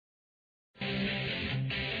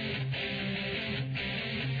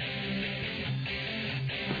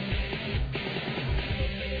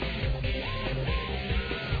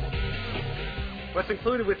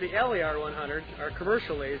included with the LAR100, our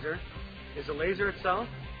commercial laser, is the laser itself,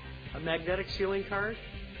 a magnetic ceiling card,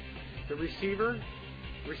 the receiver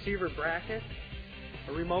bracket,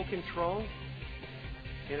 a remote control,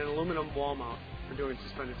 and an aluminum wall mount for doing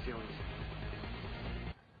suspended ceilings.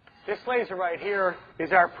 This laser right here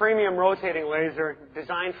is our premium rotating laser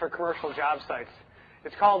designed for commercial job sites.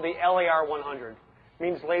 It's called the LAR100. It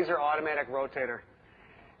means laser automatic rotator.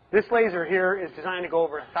 This laser here is designed to go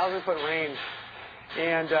over 1,000-foot range.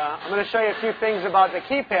 And I'm going to show you a few things about the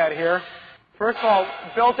keypad here. First of all,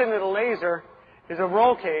 built into the laser is a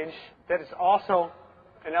roll cage that is also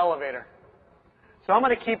an elevator. So I'm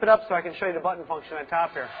going to keep it up so I can show you the button function on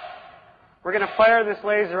top here. We're going to fire this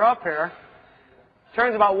laser up here.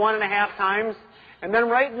 Turns about 1.5 times. And then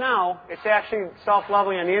right now, it's actually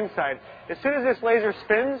self-leveling on the inside. As soon as this laser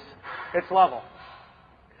spins, it's level.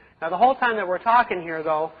 Now the whole time that we're talking here,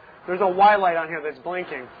 though, there's a Y light on here that's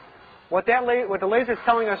blinking. What the laser is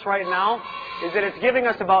telling us right now is that it's giving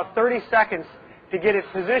us about 30 seconds to get it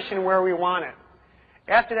positioned where we want it.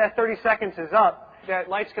 After that 30 seconds is up, that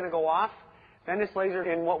light's going to go off. Then this laser is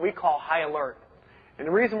in what we call high alert. And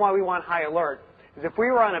the reason why we want high alert is if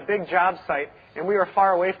we were on a big job site and we were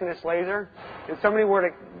far away from this laser and somebody were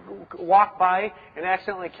to walk by and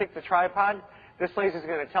accidentally kick the tripod, this laser is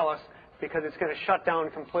going to tell us because it's going to shut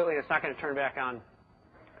down completely and it's not going to turn back on.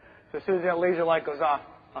 So as soon as that laser light goes off,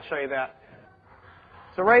 I'll show you that.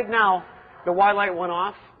 So right now, the Y light went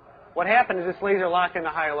off. What happened is this laser locked into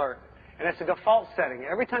high alert. And it's a default setting.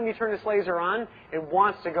 Every time you turn this laser on, it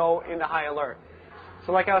wants to go into high alert.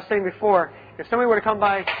 So like I was saying before, if somebody were to come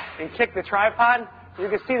by and kick the tripod, you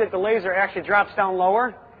can see that the laser actually drops down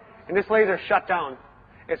lower, and this laser is shut down.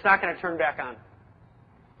 It's not going to turn back on.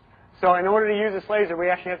 So in order to use this laser, we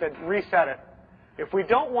actually have to reset it. If we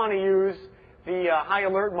don't want to use the high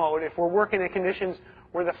alert mode, if we're working in conditions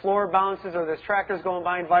where the floor bounces or there's tractors going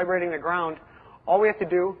by and vibrating the ground, all we have to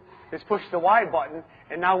do is push the Y button,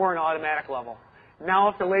 and now we're in automatic level. Now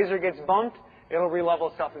if the laser gets bumped, it'll re-level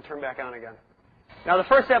itself and turn back on again. Now the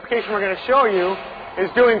first application we're going to show you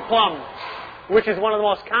is doing plumb, which is one of the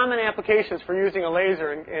most common applications for using a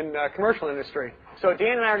laser in the commercial industry. So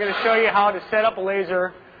Dan and I are going to show you how to set up a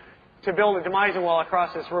laser to build a demising wall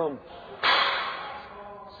across this room.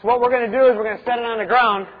 So what we're going to do is we're going to set it on the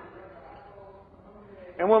ground,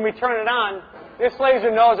 and when we turn it on, this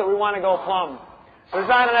laser knows that we want to go plumb. There's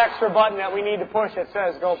not an extra button that we need to push that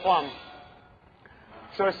says go plumb.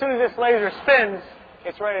 So as soon as this laser spins,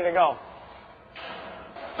 it's ready to go.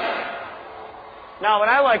 Now what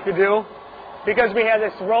I like to do, because we have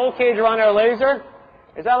this roll cage around our laser,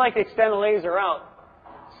 is I like to extend the laser out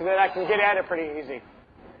so that I can get at it pretty easy.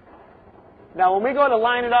 Now when we go to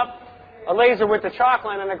line it up, a laser with the chalk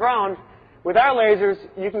line on the ground, with our lasers,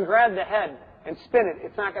 you can grab the head and spin it.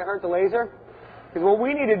 It's not going to hurt the laser. Because what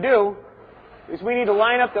we need to do is we need to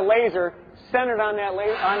line up the laser centered on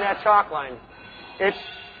that chalk line. It's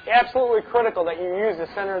absolutely critical that you use the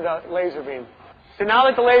center of the laser beam. So now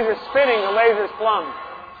that the laser is spinning, the laser is plumb.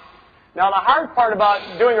 Now the hard part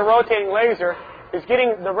about doing a rotating laser is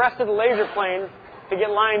getting the rest of the laser plane to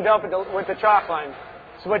get lined up with the chalk line.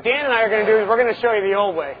 So what Dan and I are going to do is we're going to show you the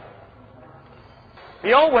old way.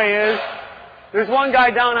 The old way is there's one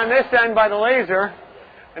guy down on this end by the laser,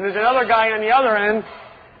 and there's another guy on the other end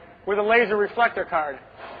with a laser reflector card.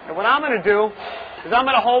 And what I'm going to do is I'm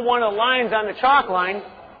going to hold one of the lines on the chalk line,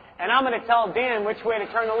 and I'm going to tell Dan which way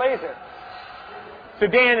to turn the laser. So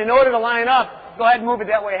Dan, in order to line up, go ahead and move it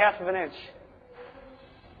that way 1/2 inch.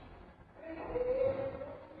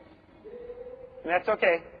 And that's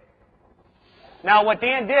okay. Now what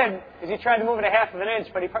Dan did is he tried to move it 1/2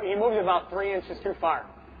 inch, but he moved it about 3 inches too far.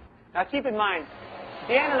 Now keep in mind,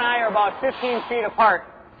 Dan and I are about 15 feet apart.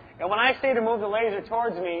 And when I say to move the laser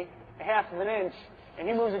towards me 1/2 inch, and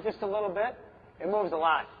he moves it just a little bit, it moves a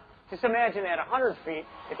lot. Just imagine at 100 feet,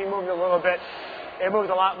 if he moved it a little bit, it moves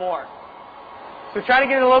a lot more. So try to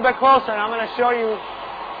get it a little bit closer, and I'm going to show you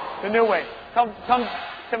the new way. Come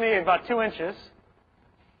to me about 2 inches.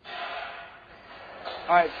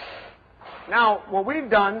 All right. Now, what we've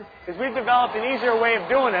done is we've developed an easier way of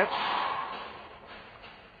doing it.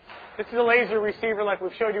 This is a laser receiver like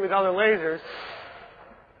we've showed you with other lasers.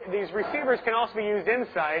 These receivers can also be used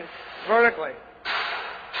inside, vertically.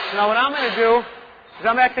 Now what I'm going to do is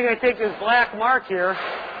I'm actually going to take this black mark here,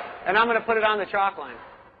 and I'm going to put it on the chalk line.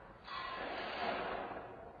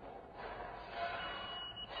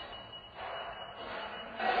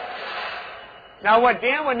 Now what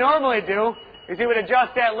Dan would normally do is he would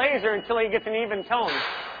adjust that laser until he gets an even tone.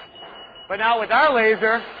 But now with our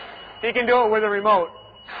laser, he can do it with a remote.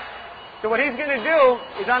 So what he's going to do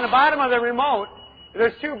is on the bottom of the remote,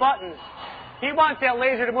 there's 2 buttons. He wants that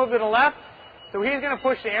laser to move to the left, so he's going to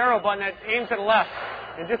push the arrow button that aims to the left.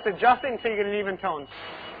 And just adjust it until you get an even tone.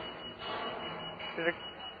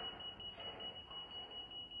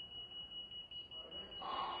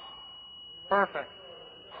 Perfect.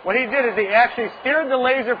 What he did is he actually steered the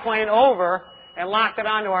laser plane over and locked it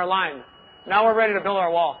onto our line. Now we're ready to build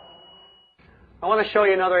our wall. I want to show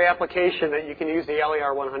you another application that you can use the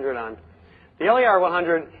LER 100 on. The LER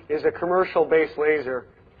 100 is a commercial-based laser,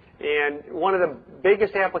 and one of the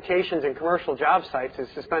biggest applications in commercial job sites is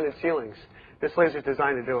suspended ceilings. This laser is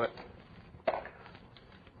designed to do it.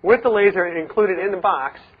 With the laser included in the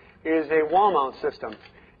box is a wall mount system.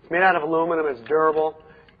 It's made out of aluminum, it's durable,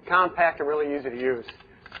 compact, and really easy to use.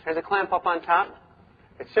 It has a clamp up on top.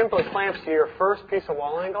 It simply clamps to your first piece of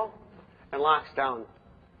wall angle and locks down.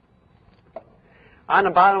 On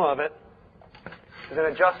the bottom of it is an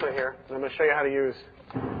adjustment here that I'm going to show you how to use.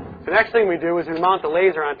 The next thing we do is we mount the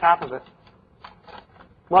laser on top of it,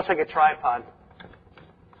 much like a tripod.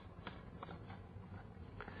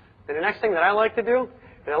 And the next thing that I like to do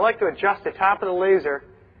is I like to adjust the top of the laser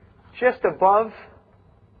just above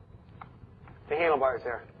the handlebars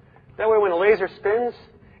there. That way when the laser spins,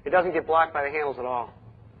 it doesn't get blocked by the handles at all.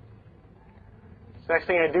 So next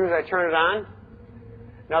thing I do is I turn it on.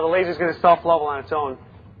 Now the laser is going to self-level on its own.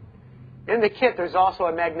 In the kit, there's also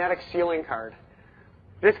a magnetic sealing card.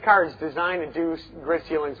 This card is designed to do grid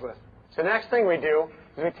ceilings with. So the next thing we do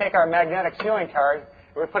is we take our magnetic sealing card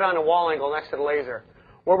and we put it on a wall angle next to the laser.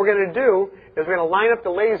 What we're going to do is we're going to line up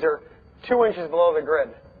the laser 2 inches below the grid.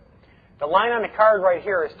 The line on the card right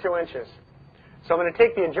here is 2 inches. So I'm going to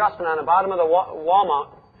take the adjustment on the bottom of the wall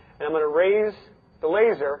mount and I'm going to raise the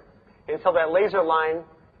laser until that laser line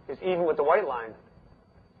is even with the white line.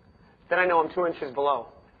 Then I know I'm 2 inches below.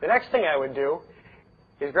 The next thing I would do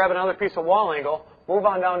is grab another piece of wall angle, move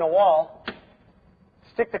on down the wall,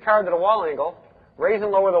 stick the card to the wall angle, raise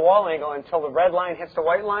and lower the wall angle until the red line hits the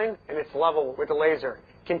white line and it's level with the laser.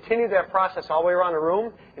 Continue that process all the way around the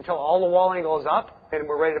room until all the wall angle is up and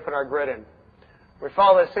we're ready to put our grid in. We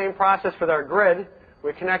follow the same process with our grid.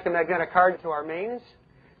 We connect the magnetic card to our mains.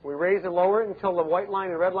 We raise and lower it until the white line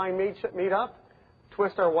and red line meet up,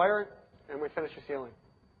 twist our wire, and we finish the ceiling.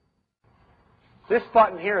 This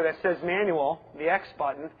button here that says manual, the X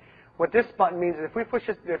button, what this button means is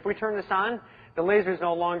if we turn this on, the laser is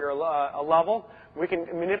no longer a level. We can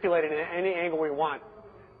manipulate it in any angle we want,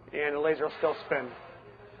 and the laser will still spin.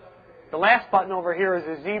 The last button over here is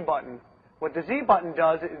the Z button. What the Z button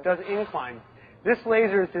does, it does incline. This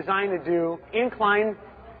laser is designed to do incline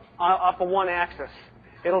off of one axis.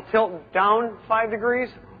 It'll tilt down 5 degrees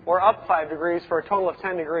or up 5 degrees for a total of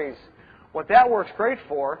 10 degrees. What that works great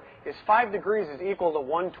for is 5 degrees is equal to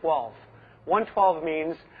 112. 112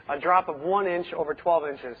 means a drop of 1 inch over 12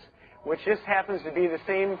 inches, which just happens to be the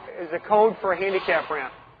same as the code for a handicap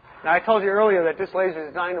ramp. Now, I told you earlier that this laser is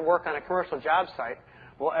designed to work on a commercial job site.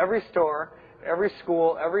 Well, every store, every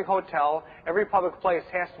school, every hotel, every public place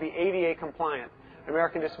has to be ADA compliant,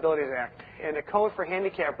 American Disabilities Act. And the code for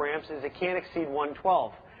handicap ramps is it can't exceed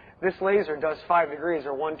 112. This laser does 5 degrees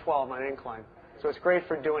or 112 on incline. So it's great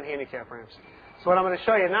for doing handicap ramps. So what I'm going to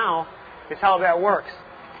show you now is how that works.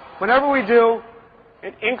 Whenever we do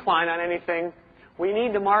an incline on anything, we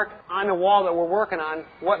need to mark on the wall that we're working on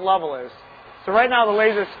what level is. So right now the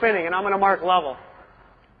laser is spinning, and I'm going to mark level.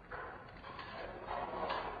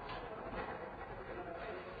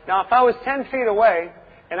 Now if I was 10 feet away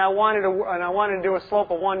and I wanted to do a slope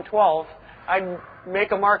of 112, I'd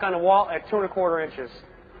make a mark on the wall at 2 1/4 inches.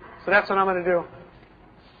 So that's what I'm going to do.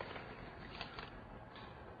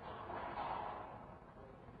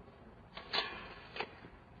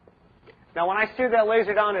 Now when I steer that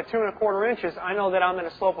laser down to 2 1/4 inches, I know that I'm in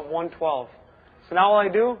a slope of 112. So now all I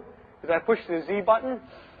do is I push the Z button,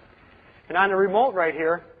 and on the remote right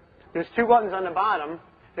here, there's 2 buttons on the bottom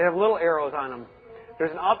that have little arrows on them.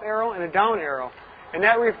 There's an up arrow and a down arrow, and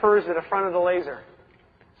that refers to the front of the laser.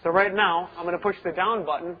 So right now, I'm going to push the down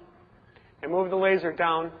button and move the laser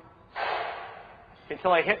down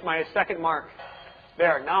until I hit my second mark.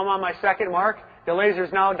 There, now I'm on my second mark. The laser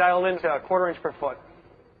is now dialed into 1/4 inch per foot.